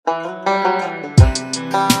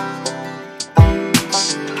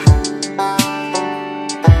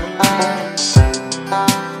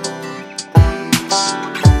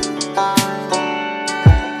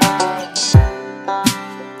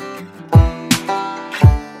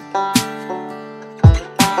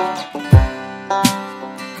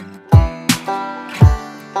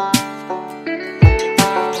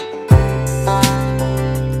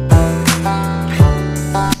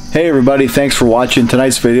Hey everybody, thanks for watching.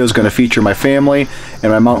 Tonight's video is going to feature my family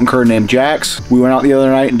and my mountain cur named Jax. We went out the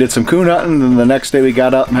other night and did some coon hunting, and then the next day we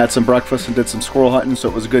got up and had some breakfast and did some squirrel hunting, so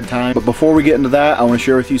it was a good time. But before we get into that, I want to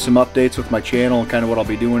share with you some updates with my channel and kind of what I'll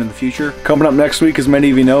be doing in the future. Coming up next week, as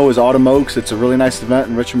many of you know, is Autumn Oaks. It's a really nice event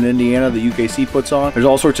in Richmond, Indiana, the UKC puts on. There's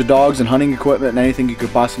all sorts of dogs and hunting equipment and anything you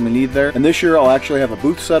could possibly need there. And this year I'll actually have a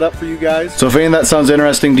booth set up for you guys. So if any of that sounds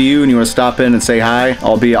interesting to you and you want to stop in and say hi,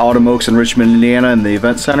 I'll be at Autumn Oaks in Richmond, Indiana in the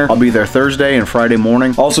event center. I'll be there Thursday and Friday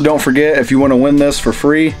morning. Also, don't forget, if you want to win this for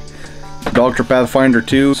free, Dog Trip Pathfinder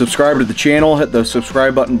 2, subscribe to the channel, hit the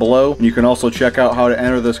subscribe button below, and you can also check out how to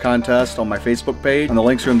enter this contest on my Facebook page, and the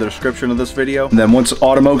links are in the description of this video. And then once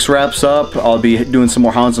Autumn Oaks wraps up, I'll be doing some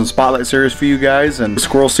more Hounds and Spotlight series for you guys, and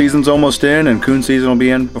squirrel season's almost in, and coon season will be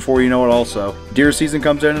in before you know it also. Deer season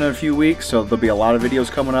comes in a few weeks, so there'll be a lot of videos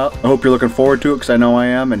coming up. I hope you're looking forward to it, because I know I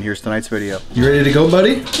am, and here's tonight's video. You ready to go,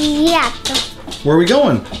 buddy? Yeah. Where are we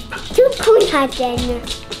going? To Coon Hunting.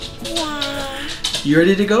 Yeah. You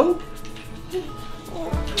ready to go?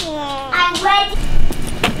 I'm ready.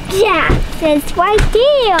 Jax is right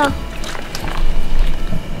there.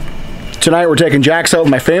 Tonight we're taking Jax out with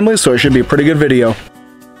my family, so it should be a pretty good video.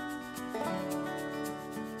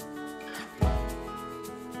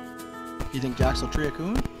 You think Jax will tree a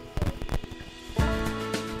coon?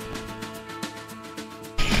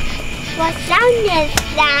 What sound is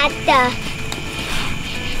that?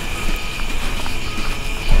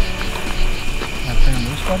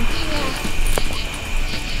 Buddy? Yeah.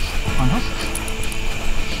 Unhook.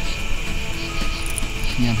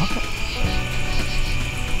 Can you unhook it?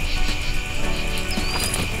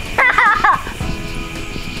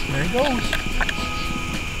 There he goes.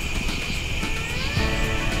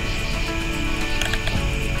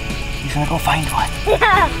 He's gonna go find one.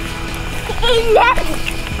 Let's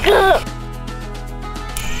go.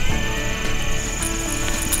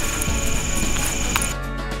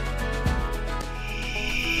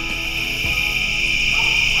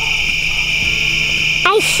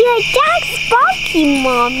 I sure that's Sparky,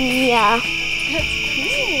 Mom. Yeah. That's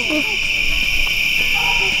cool.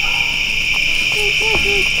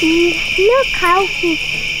 Look how he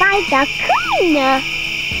finds the coon.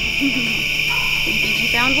 You think you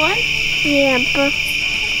found one? Yep.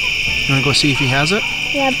 You wanna go see if he has it?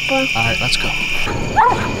 Yep. Alright, let's go.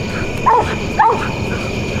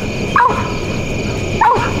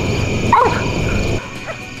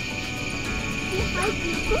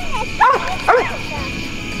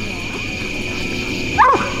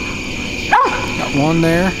 Got one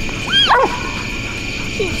there.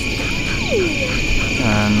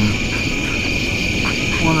 And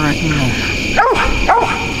one right in there.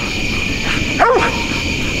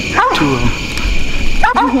 Two of them.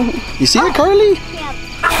 You see it, Carly? Yep.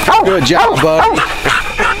 Good job, bud.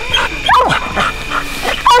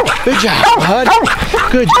 Good job, bud.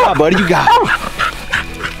 Good job, buddy. You got it.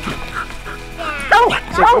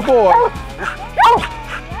 So good boy.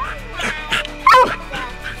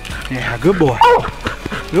 Yeah, good boy.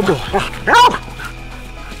 Good boy.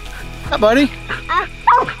 Hi, buddy.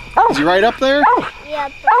 Is he right up there?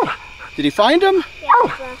 Yep. Did he find him? Yep.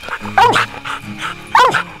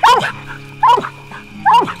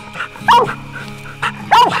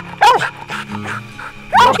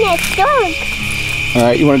 Let's go. All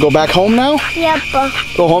right, you want to go back home now? Yep.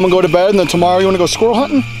 Go home and go to bed, and then tomorrow you want to go squirrel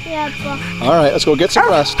hunting? Yep. All right, let's go get some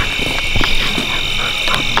rest.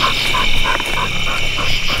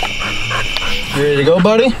 You ready to go,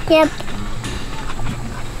 buddy? Yep.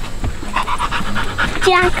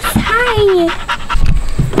 Jax, hi.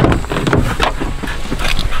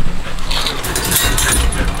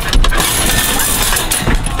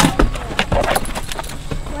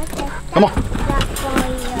 Come on.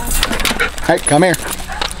 Hey, come here.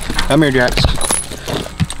 Come here, Jax.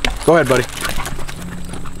 Go ahead, buddy.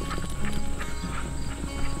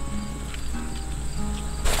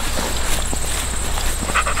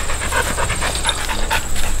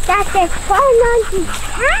 That's a corn on the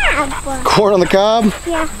cob. Corn on the cob?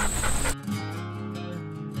 Yeah.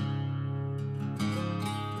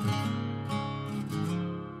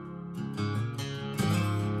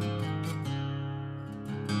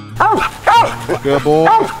 Good boy.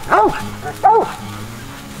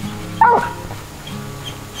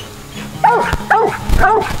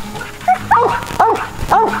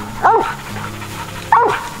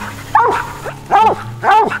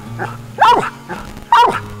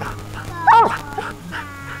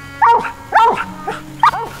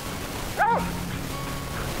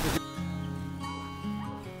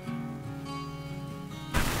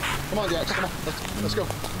 Come on, Jax, come on, let's go.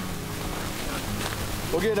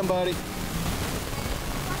 Go get him, buddy.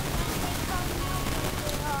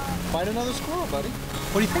 Find another squirrel, buddy.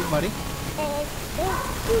 What do you think, buddy?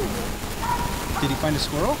 Did he find a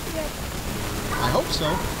squirrel? Yes. I hope so.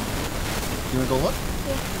 You want to go look?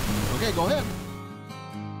 Yeah. Okay, go ahead.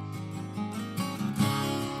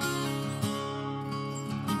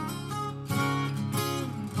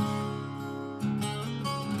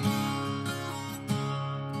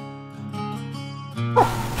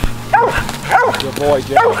 Good boy,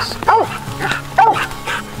 Jax.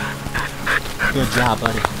 Good job,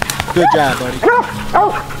 buddy. Good job, buddy.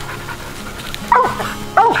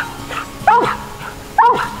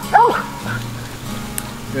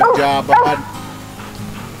 Good job, bud.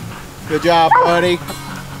 Good job, buddy.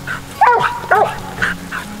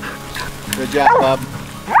 Good job, bub.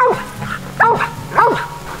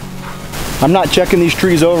 I'm not checking these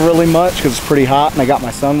trees over really much because it's pretty hot and I got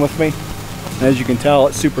my son with me. And as you can tell,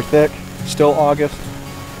 it's super thick. Still August,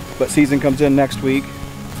 but season comes in next week.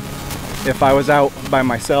 If I was out by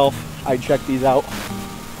myself, I'd check these out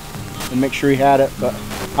and make sure he had it, but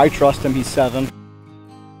I trust him, he's 7.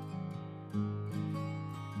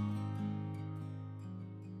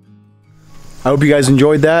 I hope you guys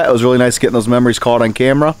enjoyed that. It was really nice getting those memories caught on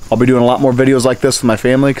camera. I'll be doing a lot more videos like this with my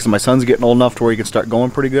family because my son's getting old enough to where he can start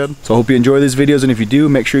going pretty good. So I hope you enjoy these videos, and if you do,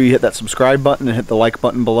 make sure you hit that subscribe button and hit the like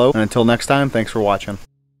button below. And until next time, thanks for watching.